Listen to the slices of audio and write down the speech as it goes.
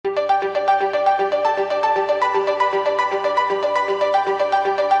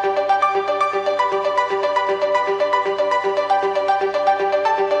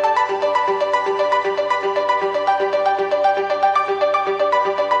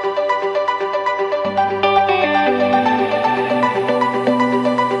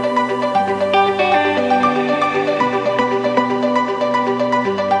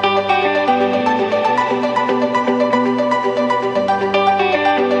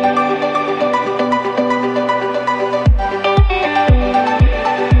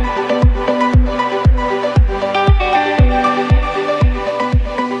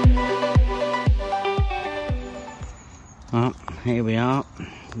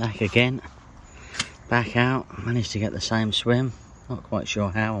back again, back out. Managed to get the same swim, not quite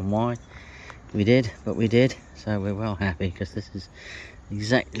sure how and why we did, but we did, so we're well happy because this is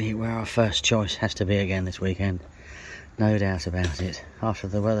exactly where our first choice has to be again this weekend, no doubt about it. After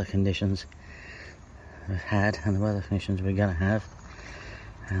the weather conditions we've had and the weather conditions we're going to have,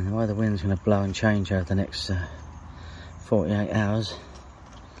 and the way the wind's going to blow and change over the next 48 hours,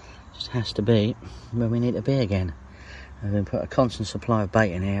 just has to be where we need to be again. I've been put a constant supply of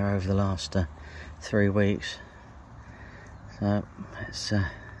bait in here over the last 3 weeks, so it's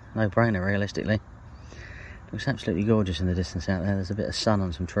no brainer realistically. Looks absolutely gorgeous in the distance out there. There's a bit of sun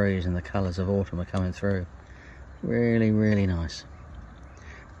on some trees and the colours of autumn are coming through. Really, really nice.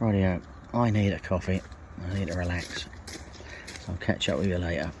 Rightio, I need a coffee. I need to relax. So I'll catch up with you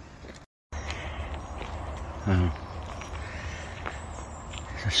later.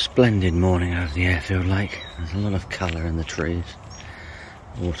 It's a splendid morning over the airfield lake. There's a lot of colour in the trees.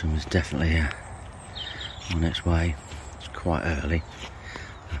 Autumn is definitely on its way. It's quite early.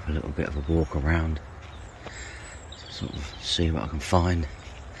 Have a little bit of a walk around, sort of see what I can find.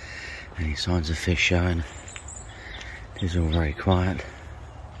 Any signs of fish showing. It is all very quiet.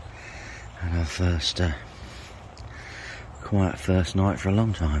 And our first quiet first night for a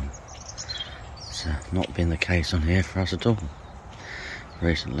long time. It's not been the case on here for us at all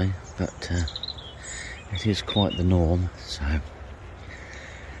recently, but it is quite the norm, so I'm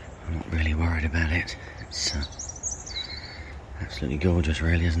not really worried about it. It's absolutely gorgeous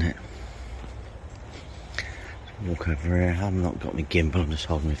really, isn't it? Walk over here. I've not got my gimbal, I'm just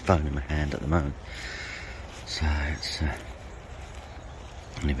holding my phone in my hand at the moment, so it's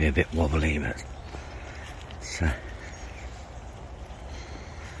going to be a bit wobbly, but it's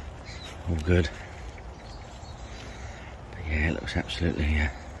all good. But yeah, it looks absolutely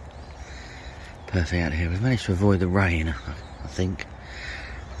perfect out here. We've managed to avoid the rain, I think.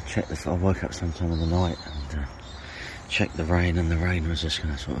 I woke up sometime in the night and checked the rain, and the rain was just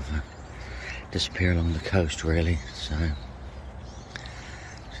going to sort of disappear along the coast really, so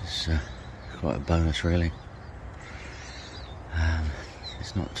it's quite a bonus really.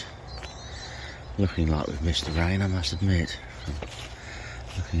 It's not looking like we've missed the rain, I must admit.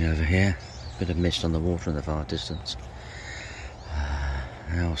 Looking over here, a bit of mist on the water in the far distance.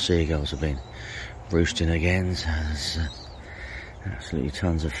 Our seagulls have been roosting again, so there's absolutely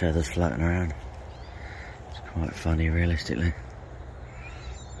tons of feathers floating around. It's quite funny realistically.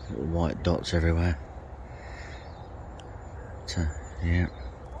 Little white dots everywhere. But, yeah,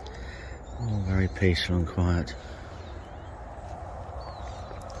 all very peaceful and quiet.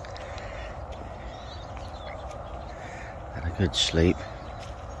 Had a good sleep.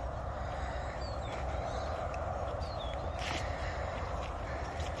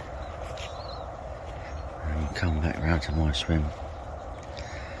 And come back round to my swim.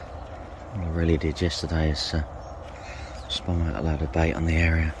 What I really did yesterday is spawn out a load of bait on the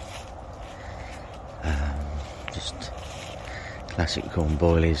area. Just classic corn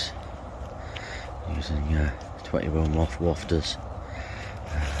boilies using 20mm wafters,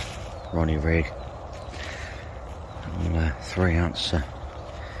 Ronnie rig, all 3-ounce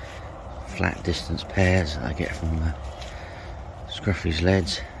flat distance pairs that I get from Scruffy's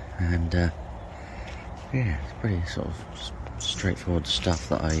Leads, and yeah, it's pretty sort of straightforward stuff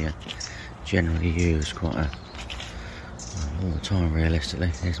that I generally use quite all the time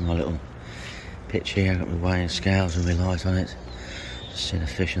realistically. Here's my little pitch here, I've got my weighing scales with my light on it. Just see the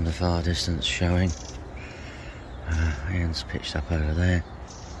fish in the far distance showing. Ian's pitched up over there.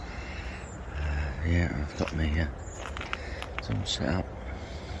 Yeah, I've got me it's all set up,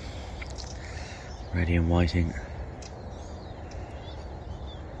 ready and waiting.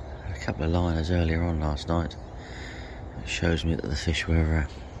 Had a couple of liners earlier on last night. It shows me that the fish were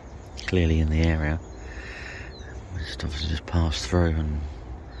clearly in the area. We just obviously just passed through, and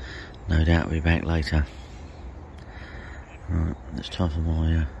no doubt we'll be back later. Right, it's time for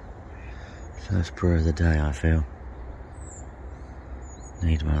my first brew of the day, I feel.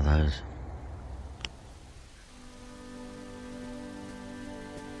 Need one of those.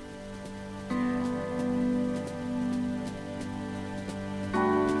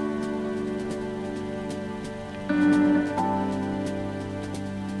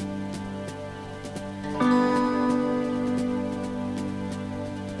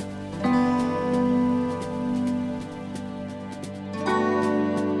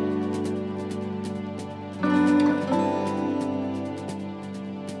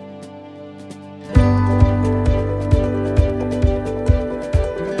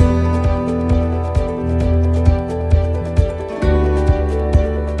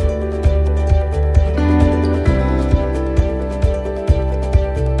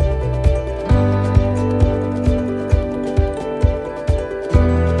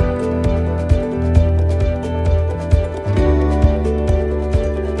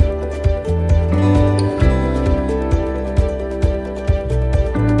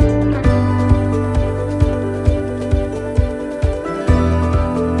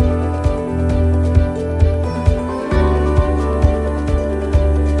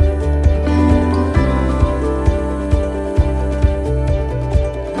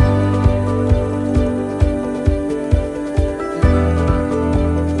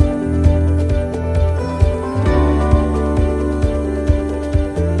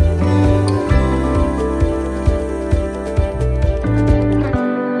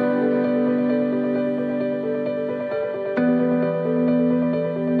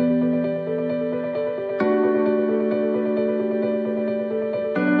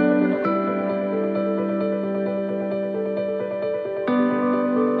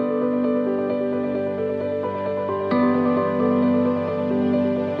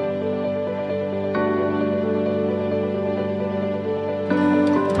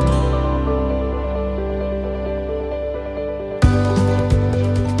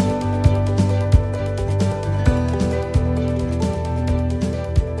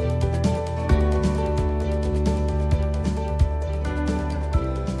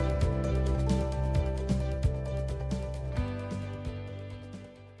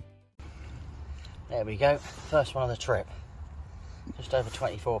 There we go, first one of the trip. Just over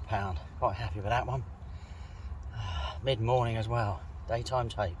 £24. Quite happy with that one. Mid-morning as well. Daytime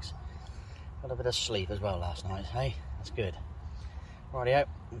takes. Got a bit of sleep as well last night, hey? That's good. Rightio,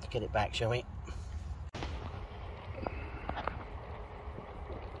 let's get it back, shall we?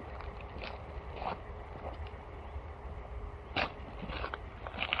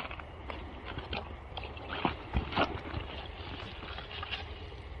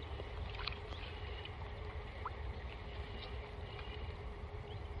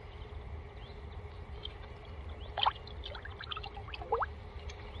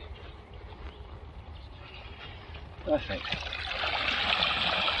 Perfect.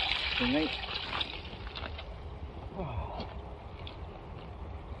 For me. Oh.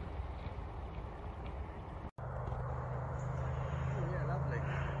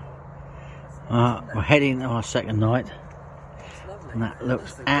 We're heading to our second night. And that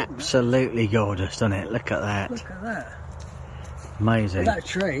looks absolutely gorgeous, doesn't it? Look at that. Look at that. Amazing. That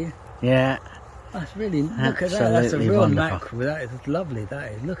tree. Yeah. That's really, look at that. That's a real wonderful. mackerel. That is lovely,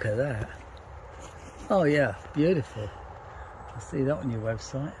 that is. Look at that. Oh yeah, beautiful. I see that on your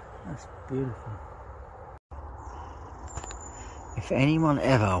website. That's beautiful. If anyone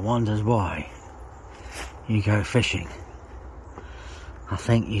ever wonders why you go fishing, I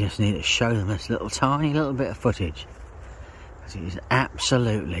think you just need to show them this tiny little bit of footage. Because it is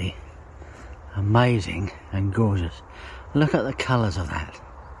absolutely amazing and gorgeous. Look at the colours of that.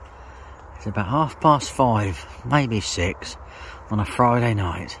 It's about 5:30, maybe 6 on a Friday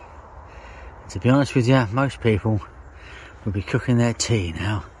night. To be honest with you, most people would be cooking their tea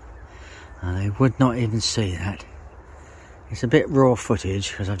now and they would not even see that. It's a bit raw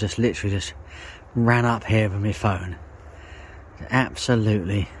footage because I've just literally just ran up here with my phone. It's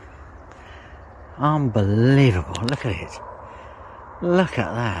absolutely unbelievable. Look at it. Look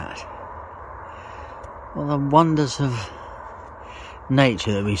at that. All the wonders of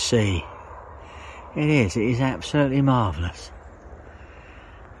nature that we see. It is absolutely marvellous.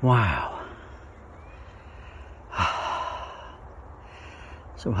 Wow.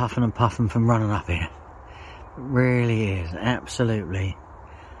 So huffing and puffing from running up here. It really is absolutely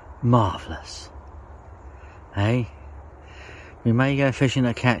marvellous. Hey? We may go fishing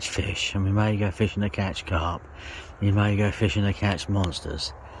to catch fish, and we may go fishing to catch carp, we may go fishing to catch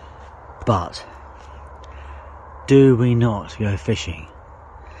monsters, but do we not go fishing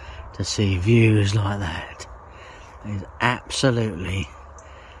to see views like that? It is absolutely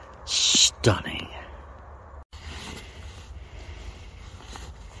stunning.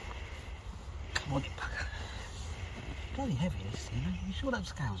 Come on, you bugger. Bloody heavy this thing. Are you sure those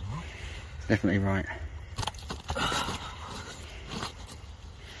scales are right? Definitely right.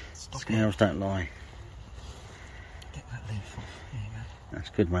 Scales don't lie. Get that leaf off. There you go. That's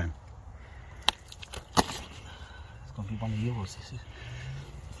good, man. It's going to be one of yours, this is.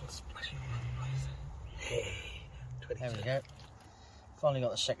 Splashing all over the place. Hey, 20. There we go. Finally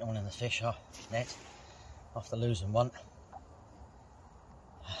got the second one in the fish net after losing one.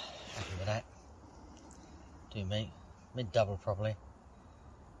 Happy with that. Do me. Mid-double probably.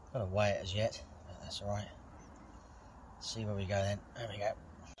 Got to weigh it as yet, but that's alright. See where we go then. There we go.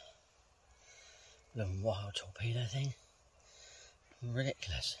 Little wild torpedo thing.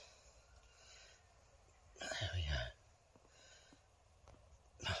 Ridiculous. There we go.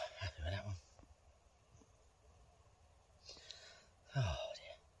 Oh, happy with that one. Oh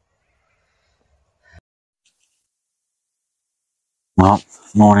dear. Well,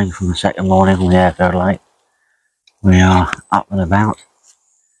 morning from the second morning on the Airfield Lake. We are up and about.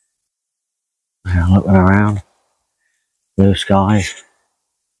 We are looking around. Blue skies.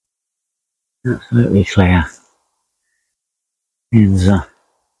 Absolutely clear. Ian's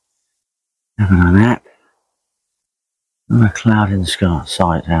having a nap. Not a cloud in the sky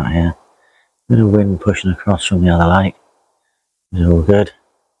sight out here. Bit of wind pushing across from the other lake. It's all good.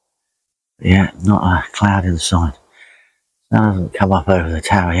 But yeah, not a cloud in sight. Sun hasn't come up over the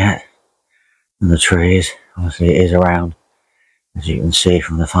tower yet. And the trees, obviously it is around. As you can see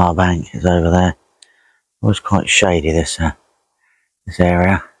from the far bank, it's over there. It was quite shady this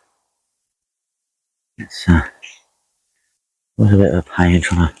area. It's was a bit of a pain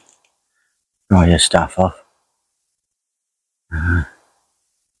trying to dry your stuff off.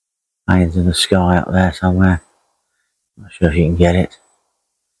 Planes in the sky up there somewhere. Not sure if you can get it.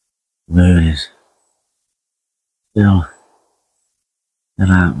 The moon is still out.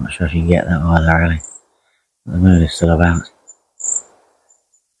 I'm not sure if you can get that either really. But the moon is still about.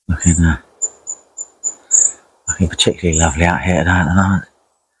 Looking particularly lovely out here today at the moment.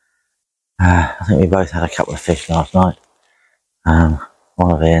 I think we both had a couple of fish last night.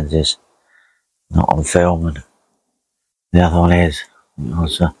 One of Ian's is not on film, and the other one is. I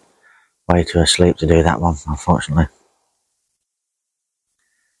was way too asleep to do that one, unfortunately.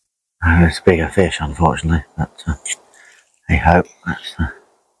 It's a bigger fish, unfortunately, but hey ho, that's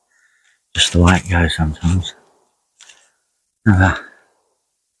just the way it goes sometimes. Have a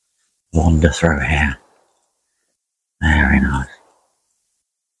wander through here. Very nice.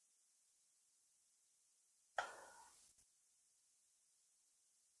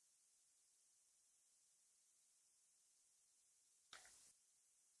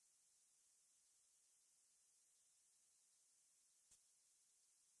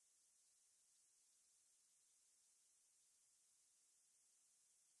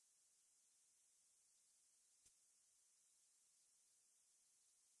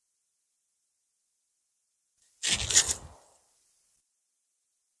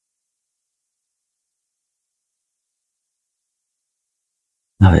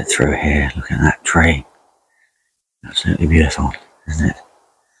 Love it through here. Look at that tree. Absolutely beautiful, isn't it?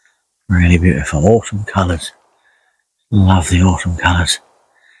 Really beautiful. Autumn colours. Love the autumn colours.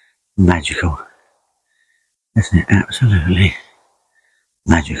 Magical. Isn't it? Absolutely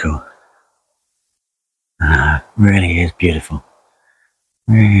magical. Really is beautiful.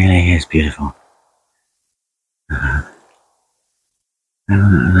 Really is beautiful. And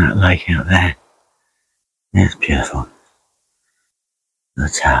that lake out there. It's beautiful. The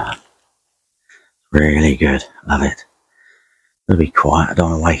tower. Really good. Love it. It'll be quiet. I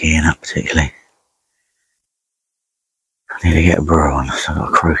don't want to wake Ian up particularly. I need to get a brew on. So I've got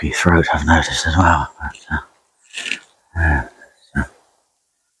a croaky throat, I've noticed as well. But so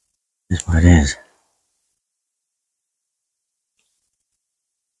it's what it is.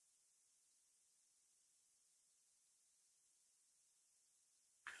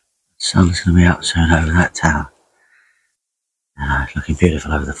 The sun's going to be up soon over that tower. It's looking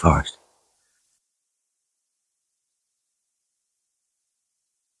beautiful over the forest.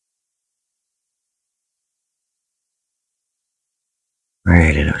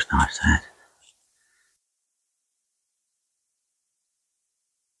 Really looks nice, that.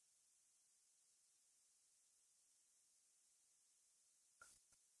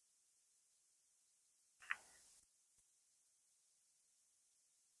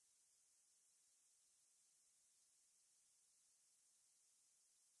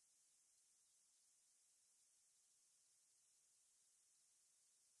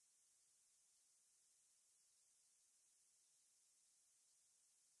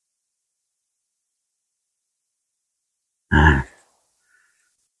 I'll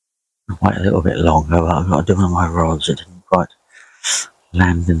wait a little bit longer, but I've got to do one of my rods. It didn't quite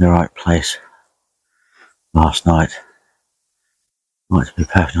land in the right place last night. To be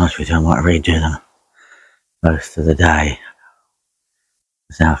perfectly honest with you, I might redo them both for the day.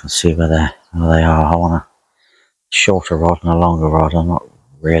 So I can see where they are. I want a shorter rod and a longer rod. I'm not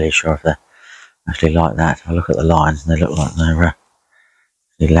really sure if they're actually like that. I look at the lines and they look like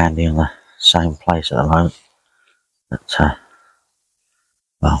they're landing in the same place at the moment. But,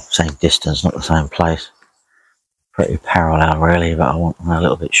 well, same distance, not the same place. Pretty parallel really, but I want them a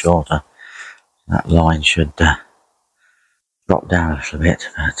little bit shorter. That line should drop down a little bit,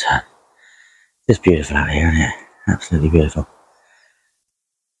 but it's beautiful out here, isn't it? Absolutely beautiful.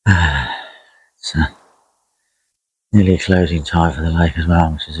 It's nearly closing time for the lake as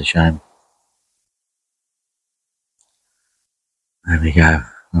well, which is a shame. There we go.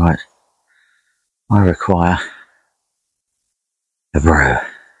 Right. I require a brew.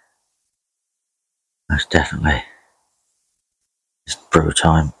 Most definitely. It's brew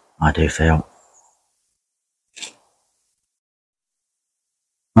time, I do feel.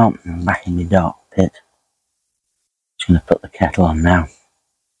 Well, I'm back in the dark pit. Just going to put the kettle on now.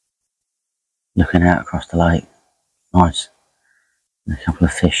 Looking out across the lake. Nice. And a couple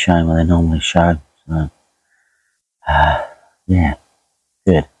of fish showing where they normally show. So, yeah.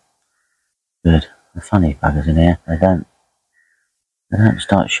 Good. Good. The funny buggers in here, they don't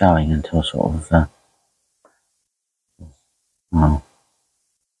start showing until sort of, well,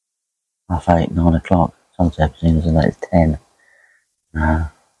 8:30, 9 o'clock. Sometimes I've seen as late as 10.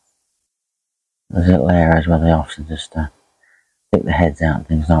 There's little areas where they often just stick their heads out and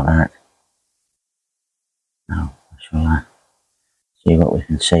things like that. Now, I shall see what we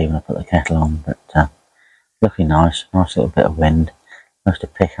can see when I put the kettle on, but looking nice little bit of wind. Supposed to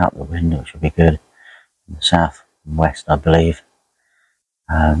pick up the wind, which should be good. In the south and west, I believe.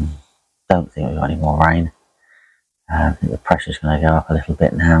 Don't think we've got any more rain. I think the pressure's going to go up a little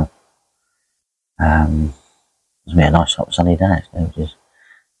bit now. It's going to be a nice hot sunny day actually, which is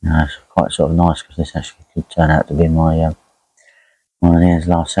it's quite sort of nice because this actually could turn out to be my one of Ian's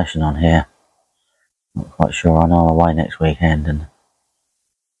last session on here. Not quite sure. I know I'm away next weekend and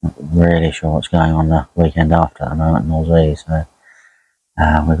not really sure what's going on the weekend after at the moment in Aussie, so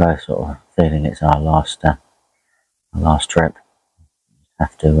we're both sort of feeling it's our last trip.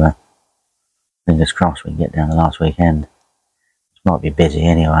 Have to fingers crossed we can get down the last weekend. It might be busy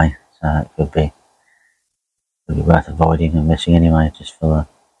anyway, so it could be worth avoiding and missing anyway, just for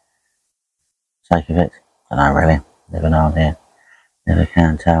the sake of it. I don't know really. Never know on here. Never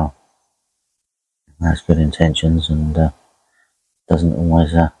can tell. Has good intentions and doesn't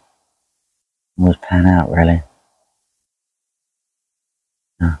always pan out really.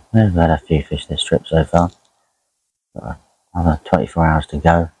 We've had a few fish this trip so far. Got another 24 hours to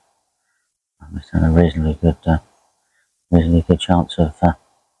go. We've had a reasonably good chance of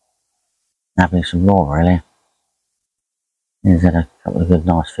nabbing some more really. He's had a couple of good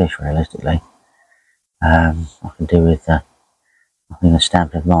nice fish realistically. I can do with nothing a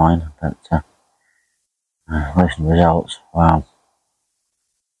stamp of mine, but recent results, wow.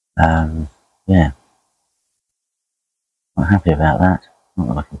 Yeah, I'm happy about that. Not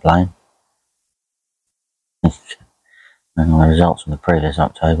going to complain. And the results from the previous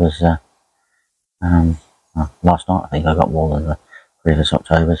Octobers, last night I think I got more than the previous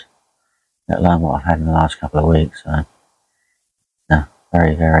Octobers, let alone what I've had in the last couple of weeks. So,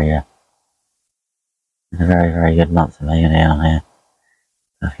 very, it's a very, very good month for me on here,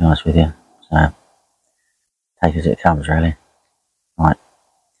 to be honest with you. So, take as it comes really. Right,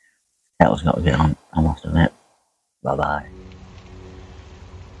 kettle's got to get on, I must admit. Bye-bye.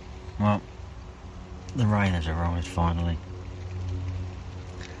 Well, the rain has arrived finally.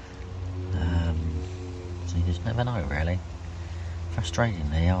 So you just never know really.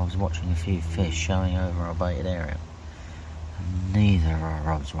 Frustratingly, I was watching a few fish showing over our baited area, and neither of our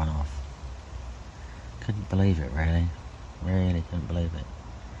rods went off. Couldn't believe it really. Really couldn't believe it.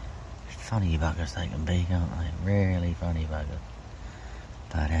 Funny buggers they can be, can't they? Really funny buggers.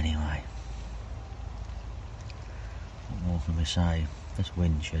 But anyway, what more can we say? This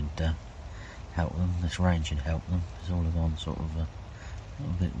wind should help them, this rain should help them. It's all gone sort of a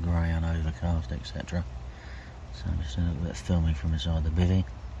little bit grey and overcast, etc. So I'm just doing a little bit of filming from inside the bivvy.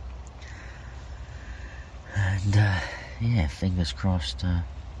 And yeah, fingers crossed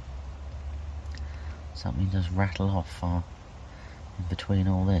something does rattle off in between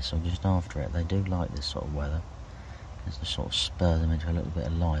all this or just after it. They do like this sort of weather. It's to sort of spur them into a little bit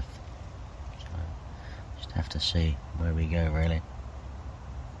of life. So just have to see where we go really.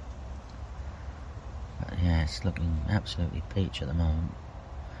 But yeah, it's looking absolutely peach at the moment.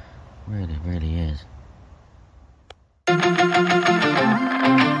 Really, really is.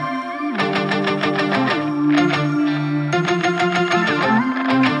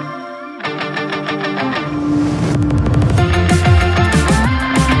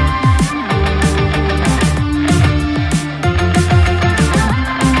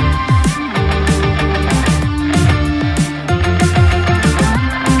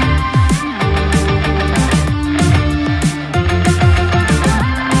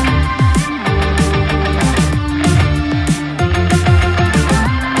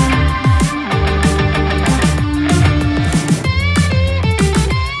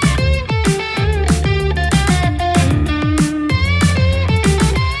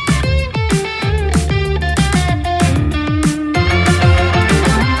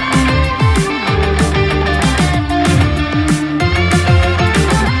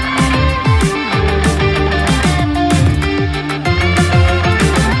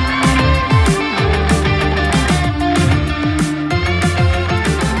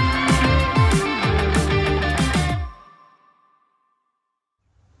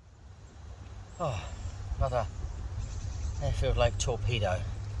 Oh, another Airfield Lake torpedo.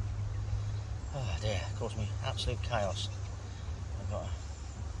 Oh dear, caused me absolute chaos. I've got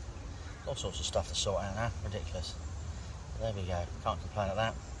all sorts of stuff to sort out now, ridiculous. But there we go, can't complain at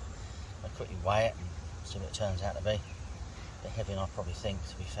that. I'll quickly weigh it and see what it turns out to be. A bit heavier than I probably think,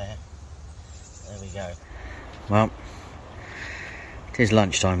 to be fair. There we go. Well, it is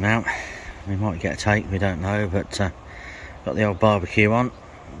lunchtime now. We might get a take, we don't know, but got the old barbecue on.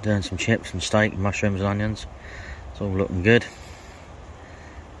 Doing some chips and steak, mushrooms and onions. It's all looking good.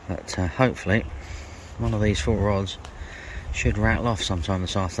 But hopefully one of these 4 rods should rattle off sometime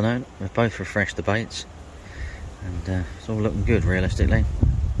this afternoon. We've both refreshed the baits and it's all looking good realistically.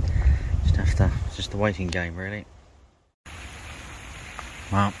 It's just the waiting game really.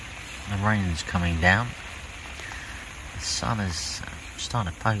 Well, the rain's coming down. The sun is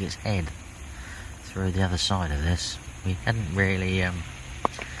starting to poke its head through the other side of this. We hadn't really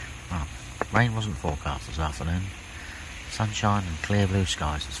well, rain wasn't forecast this afternoon. Sunshine and clear blue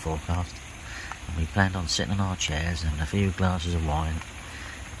skies was forecast. We planned on sitting on our chairs and a few glasses of wine,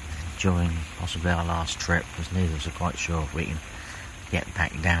 enjoying possibly our last trip, because neither of us are quite sure if we can get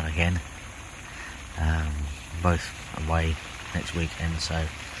back down again. Both away next weekend, so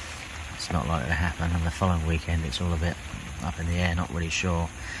it's not likely to happen, and the following weekend it's all a bit up in the air, not really sure.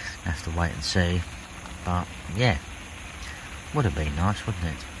 Have to wait and see, but yeah, would have been nice, wouldn't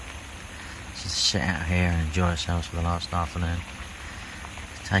it? Just sit out here and enjoy ourselves for the last afternoon,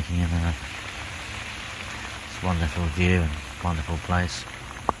 taking in this wonderful view and wonderful place,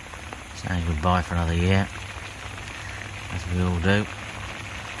 saying goodbye for another year, as we all do,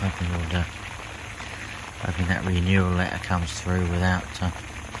 hoping that renewal letter comes through without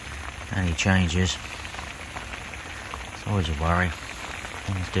any changes. It's always a worry.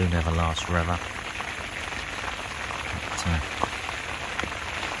 Things do never last forever. But,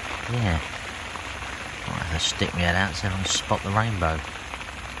 yeah. Might have to stick my head out and see if I can spot the rainbow.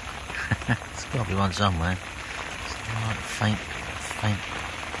 There's got to be one somewhere. It's like faint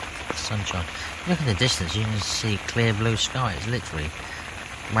sunshine. Look in the distance, you can see clear blue sky. It's literally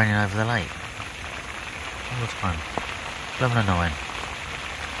raining over the lake. All the time. 11:09.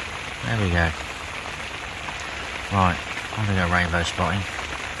 There we go. Right, I'm going to go rainbow spotting.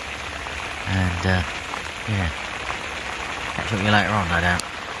 And, yeah. Catch up with you later on, no doubt.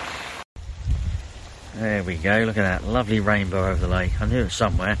 There we go, look at that. Lovely rainbow over the lake. I knew it was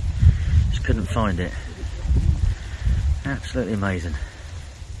somewhere. Just couldn't find it. Absolutely amazing.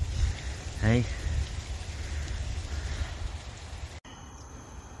 Hey?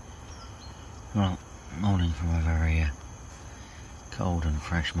 Well, morning from a very cold and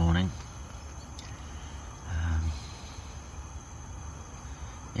fresh morning.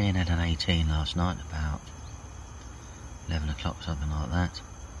 Ian had an 18 last night, about 11 o'clock, something like that.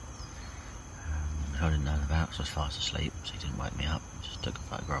 Which I didn't know about because I was fast asleep, so he didn't wake me up. Just took a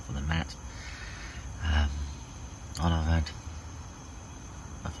photograph on the mat. And I've had,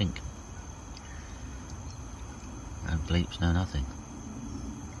 I think, no bleeps, no nothing.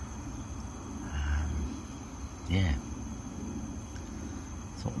 Yeah.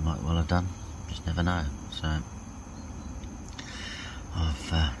 Thought we might well have done, just never know. So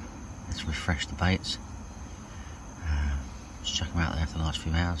I've let's refresh the baits. Just chuck them out there for the last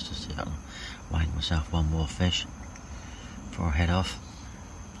few hours to see if I can wang myself one more fish before I head off.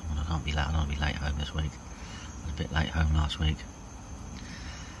 I can't be late. I'll be late home this week. I was a bit late home last week.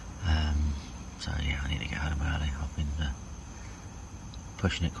 So yeah, I need to get home early. I've been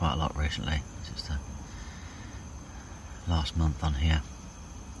pushing it quite a lot recently. It's the last month on here,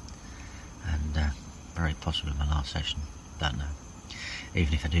 and very possibly my last session. Don't know.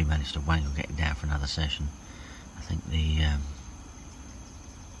 Even if I do manage to wangle getting down for another session, I think the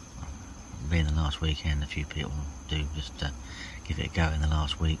being the last weekend, a few people do just give it a go in the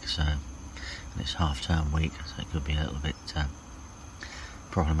last week. So, and it's half-term week, so it could be a little bit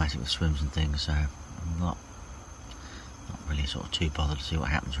problematic with swims and things. So I'm not really sort of too bothered to see what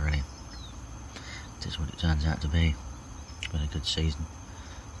happens. Really, it is what it turns out to be. It's been a good season.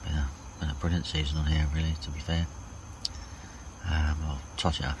 Been a brilliant season on here, really. To be fair. I'll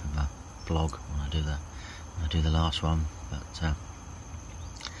tot it up in my blog when I do the last one, but it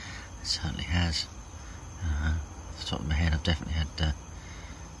certainly has. Off the top of my head, I've definitely had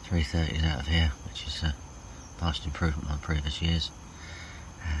 330s out of here, which is a vast improvement on previous years.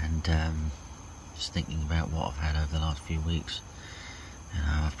 And just thinking about what I've had over the last few weeks,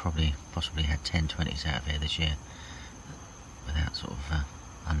 I've possibly had 10-20s out of here this year, without sort of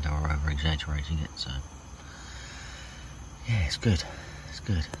under or over exaggerating it. So. Yeah, it's good. It's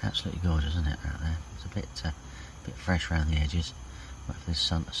good. Absolutely gorgeous, isn't it, out there? It's a bit fresh around the edges. Wait for this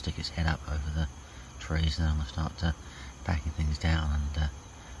sun to stick its head up over the trees, then I'm going to start backing things down and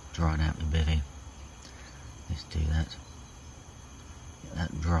drying out my bivvy. Let's do that. Get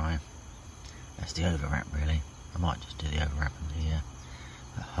that dry. That's the overwrap, really. I might just do the overwrap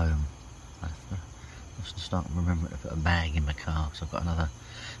at home. I have to start remembering to put a bag in my car, because I've got another,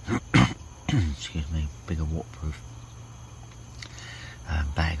 excuse me, bigger waterproof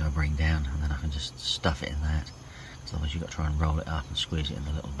bag I bring down, and then I can just stuff it in that. Because otherwise you've got to try and roll it up and squeeze it in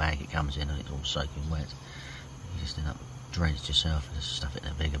the little bag it comes in, and it's all soaking wet. You just end up drenched yourself and just stuff it in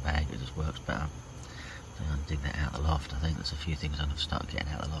a bigger bag. It just works better. So I'm going to dig that out of the loft. I think there's a few things I'm going to start getting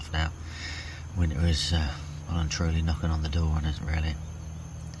out of the loft now. Winter is well and truly knocking on the door, and isn't really.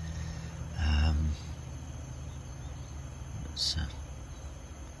 I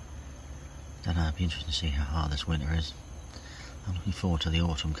don't know, it'd be interesting to see how hard this winter is. I'm looking forward to the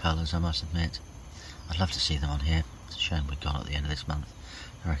autumn colours, I must admit. I'd love to see them on here. It's a shame we're gone at the end of this month.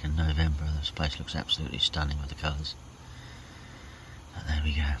 I reckon November, this place looks absolutely stunning with the colours. But there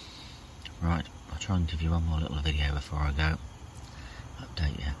we go. Right, I'll try and give you one more little video before I go.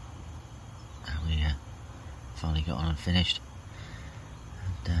 Update you how we finally got on and finished.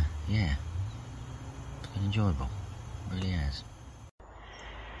 And yeah, it's been enjoyable, it really has.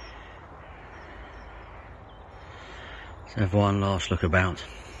 Let's have one last look about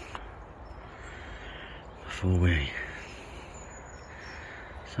before we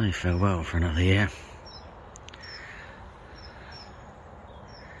say farewell for another year.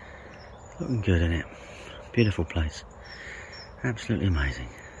 Looking good, isn't it? Beautiful place. Absolutely amazing.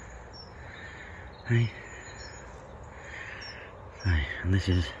 Hey? Hey, and this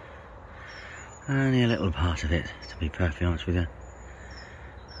is only a little part of it, to be perfectly honest with you.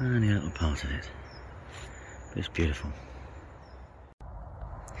 Only a little part of it. But it's beautiful.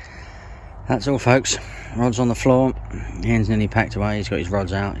 That's all, folks. Rods on the floor. Ian's nearly packed away. He's got his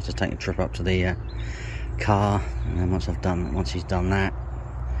rods out. He's just taking a trip up to the car. And then once he's done that,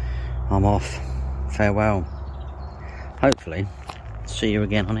 I'm off. Farewell. Hopefully, see you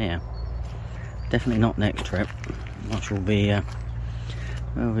again on here. Definitely not next trip. Which will be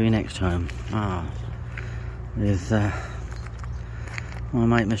next time. With my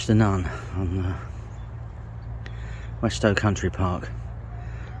mate Mr. Nunn on Weststow Country Park,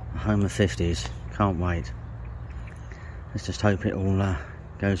 home of 50s. Can't wait. Let's just hope it all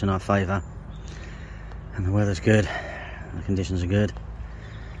goes in our favour, and the weather's good, the conditions are good,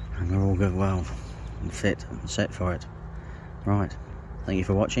 and we're all good, well and fit and set for it. Right, thank you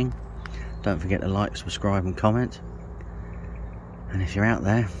for watching. Don't forget to like, subscribe and comment, and if you're out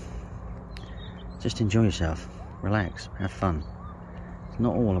there, just enjoy yourself, relax, have fun. It's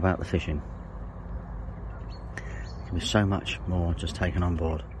not all about the fishing. There can be so much more just taken on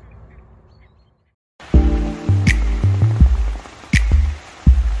board.